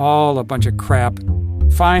been all a bunch of crap.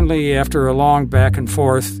 Finally, after a long back and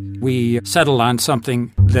forth, we settled on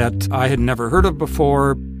something that I had never heard of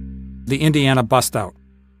before, the Indiana Bust Out.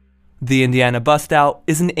 The Indiana Bust Out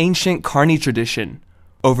is an ancient carny tradition.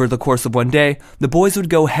 Over the course of one day, the boys would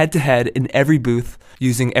go head-to-head in every booth,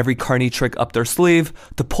 using every carny trick up their sleeve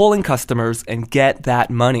to pull in customers and get that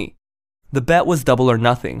money. The bet was double or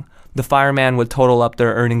nothing. The fireman would total up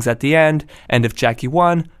their earnings at the end, and if Jackie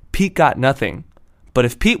won, Pete got nothing. But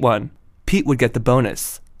if Pete won, Pete would get the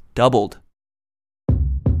bonus, doubled.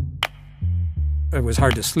 It was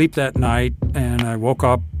hard to sleep that night, and I woke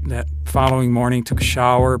up that following morning, took a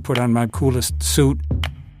shower, put on my coolest suit.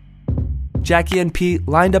 Jackie and Pete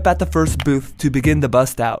lined up at the first booth to begin the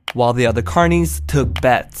bust out, while the other carnies took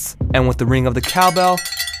bets. And with the ring of the cowbell,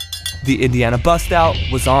 the Indiana Bust Out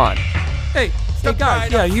was on. Hey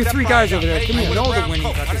guys, you three guys over there, come here. Know the winning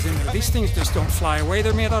duck is in there. These things just don't fly away.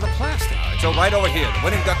 They're made out of plastic. So right over here. The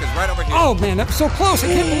winning duck is right over here. Oh, man, that's so close. I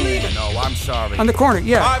can't believe it. No, I'm sorry. On the corner,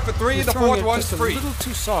 yeah. 5 for 3, the fourth one's free. A little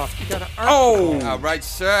too soft. You gotta All right,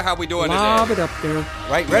 sir. How we doing today? lob it up there.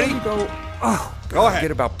 Right, ready? There you go. Oh, Go ahead.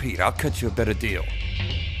 Forget about Pete. I'll cut you a better deal.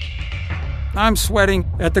 I'm sweating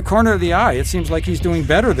at the corner of the eye. It seems like he's doing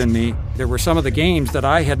better than me. There were some of the games that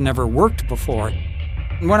I had never worked before.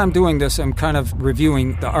 And when I'm doing this, I'm kind of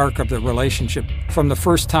reviewing the arc of the relationship. From the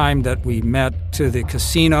first time that we met to the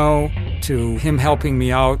casino, to him helping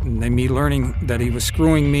me out and then me learning that he was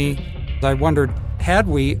screwing me. I wondered, had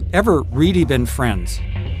we ever really been friends?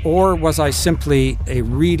 Or was I simply a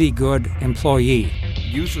really good employee?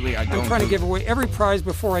 Usually I don't. I'm trying to give away every prize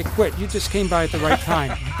before I quit. You just came by at the right time.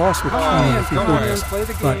 The boss would kill me if you do this.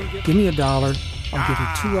 But give me $1. I'll give you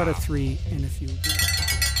 2 out of 3. And if you...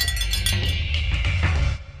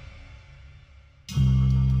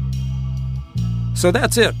 So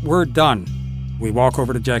that's it. We're done. We walk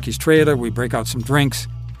over to Jackie's trailer. We break out some drinks.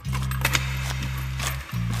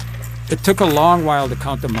 It took a long while to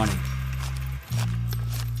count the money.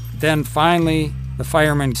 Then finally, the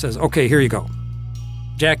fireman says, "Okay, here you go.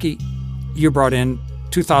 Jackie, you brought in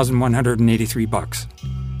 $2,183.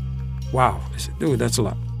 Wow." I said, "Dude, that's a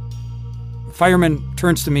lot." The fireman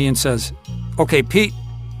turns to me and says, "Okay, Pete,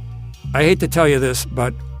 I hate to tell you this,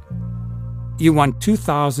 but you won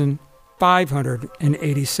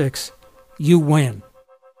 $2,586. You win."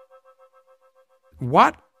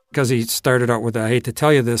 What? Because he started out with, "I hate to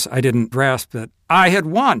tell you this," I didn't grasp that I had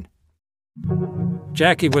won.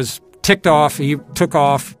 Jackie was ticked off. He took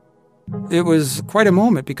off. It was quite a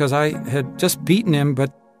moment because I had just beaten him,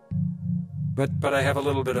 but I have a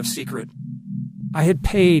little bit of secret. I had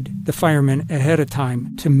paid the fireman ahead of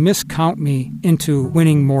time to miscount me into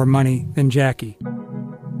winning more money than Jackie.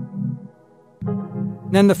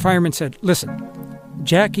 Then the fireman said, "Listen,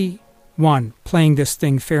 Jackie won playing this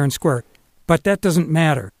thing fair and square, but that doesn't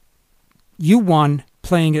matter. You won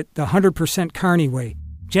playing it the 100% carny way.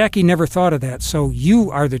 Jackie never thought of that, so you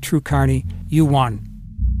are the true carny. You won."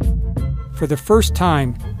 For the first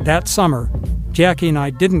time that summer, Jackie and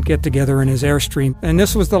I didn't get together in his Airstream, and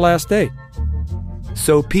this was the last day.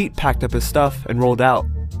 So Pete packed up his stuff and rolled out.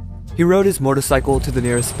 He rode his motorcycle to the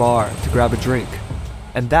nearest bar to grab a drink.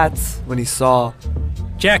 And that's when he saw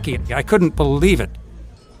Jackie. I couldn't believe it.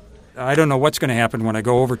 I don't know what's going to happen when I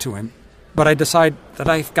go over to him, but I decide that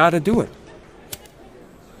I've got to do it.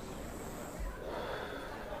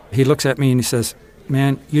 He looks at me and he says,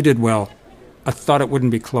 "Man, you did well. I thought it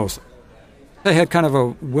wouldn't be close." I had kind of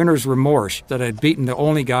a winner's remorse that I'd beaten the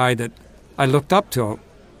only guy that I looked up to.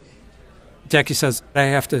 Jackie says, "I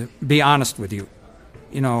have to be honest with you.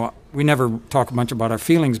 We never talk much about our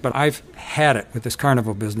feelings, but I've had it with this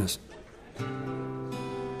carnival business.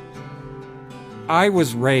 I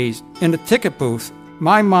was raised in a ticket booth.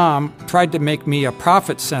 My mom tried to make me a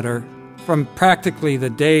profit center from practically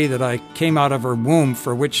the day that I came out of her womb,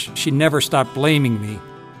 for which she never stopped blaming me.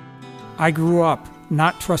 I grew up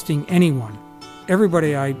not trusting anyone.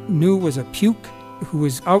 Everybody I knew was a puke who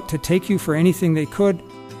was out to take you for anything they could.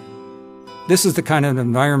 This is the kind of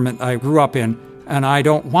environment I grew up in, and I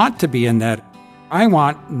don't want to be in that. I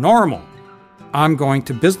want normal. I'm going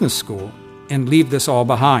to business school and leave this all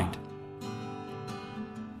behind."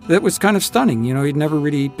 It was kind of stunning. He'd never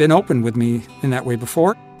really been open with me in that way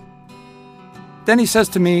before. Then he says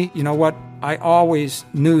to me, "You know what? I always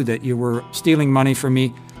knew that you were stealing money from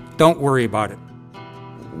me. Don't worry about it."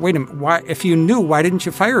 Wait a minute, why? If you knew, why didn't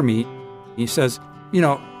you fire me? He says,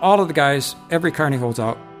 all of the guys, every carny holds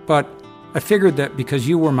out, but I figured that because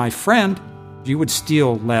you were my friend, you would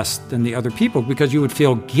steal less than the other people because you would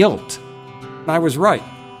feel guilt. I was right.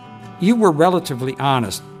 You were relatively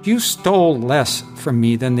honest. You stole less from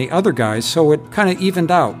me than the other guys, so it kind of evened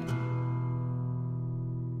out.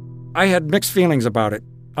 I had mixed feelings about it.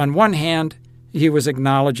 On one hand, he was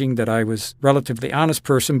acknowledging that I was a relatively honest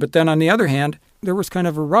person, but then on the other hand, there was kind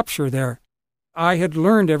of a rupture there. I had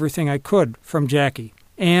learned everything I could from Jackie,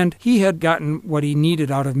 and he had gotten what he needed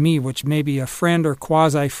out of me, which may be a friend or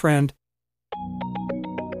quasi-friend.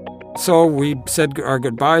 So we said our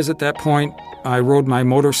goodbyes at that point. I rode my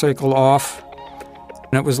motorcycle off,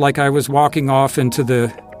 and it was like I was walking off into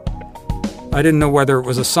I didn't know whether it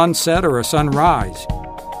was a sunset or a sunrise.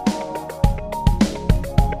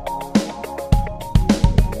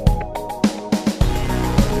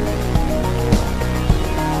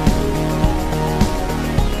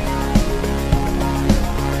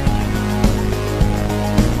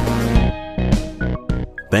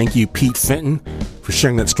 Thank you, Pete Fenton, for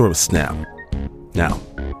sharing that story with Snap. Now,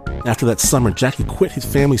 after that summer, Jackie quit his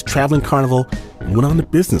family's traveling carnival and went on to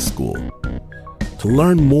business school. To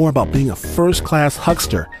learn more about being a first-class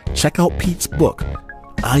huckster, check out Pete's book,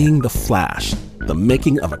 Eyeing the Flash, The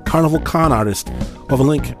Making of a Carnival Con Artist. We'll have a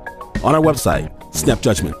link on our website,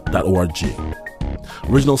 snapjudgment.org.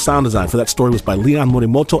 Original sound design for that story was by Leon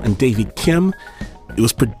Morimoto and Davey Kim. It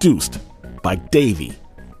was produced by Davey,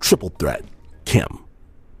 Triple Threat, Kim.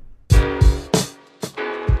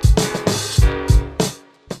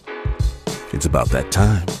 It's about that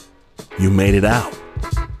time. You made it out.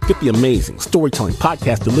 Get the amazing storytelling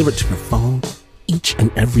podcast delivered to your phone each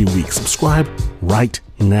and every week. Subscribe right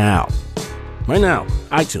now. Right now,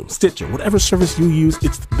 iTunes, Stitcher, whatever service you use,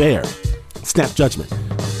 it's there.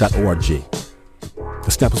 Snapjudgment.org.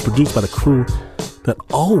 The Snap was produced by the crew that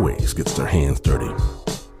always gets their hands dirty.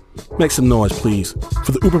 Make some noise, please,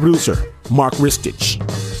 for the Uber producer, Mark Ristich.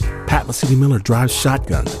 Pat Mesiti-Miller drives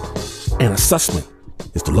shotgun. Anna Sussman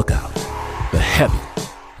is the lookout. The heavy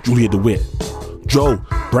Julia DeWitt. Joe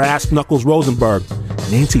Brass Knuckles Rosenberg.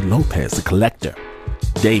 Nancy Lopez, the collector.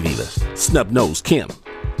 Davey, the snub-nosed Kim.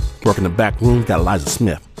 Working the back room, got Eliza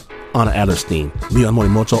Smith, Anna Adlerstein, Leon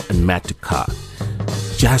Morimoto, and Matt Ducat.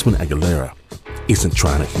 Jasmine Aguilera isn't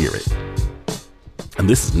trying to hear it. And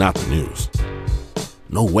this is not the news.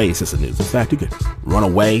 No way is this the news. In fact, you could run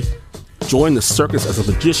away, join the circus as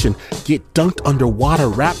a magician, get dunked underwater,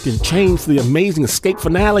 wrapped in chains for the amazing escape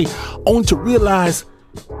finale, only to realize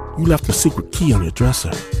you left the secret key on your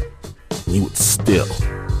dresser. And you would still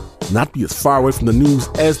not be as far away from the news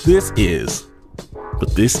as this is.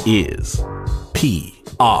 But this is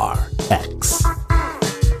PRX.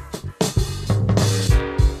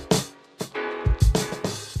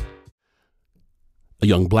 A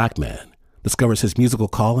young black man discovers his musical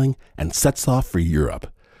calling and sets off for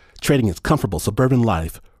Europe, trading his comfortable suburban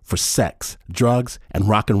life for sex, drugs, and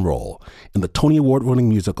rock and roll in the Tony Award-winning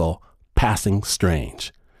musical Passing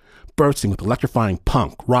Strange. Bursting with electrifying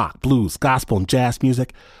punk, rock, blues, gospel, and jazz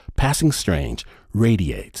music, Passing Strange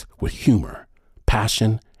radiates with humor,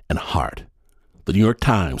 passion, and heart. The New York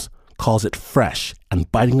Times calls it fresh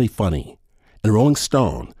and bitingly funny, and Rolling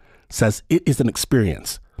Stone says it is an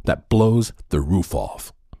experience that blows the roof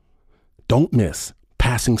off. Don't miss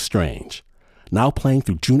Passing Strange, now playing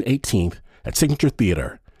through June 18th at Signature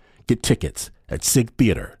Theater. Get tickets at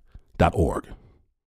sigtheater.org.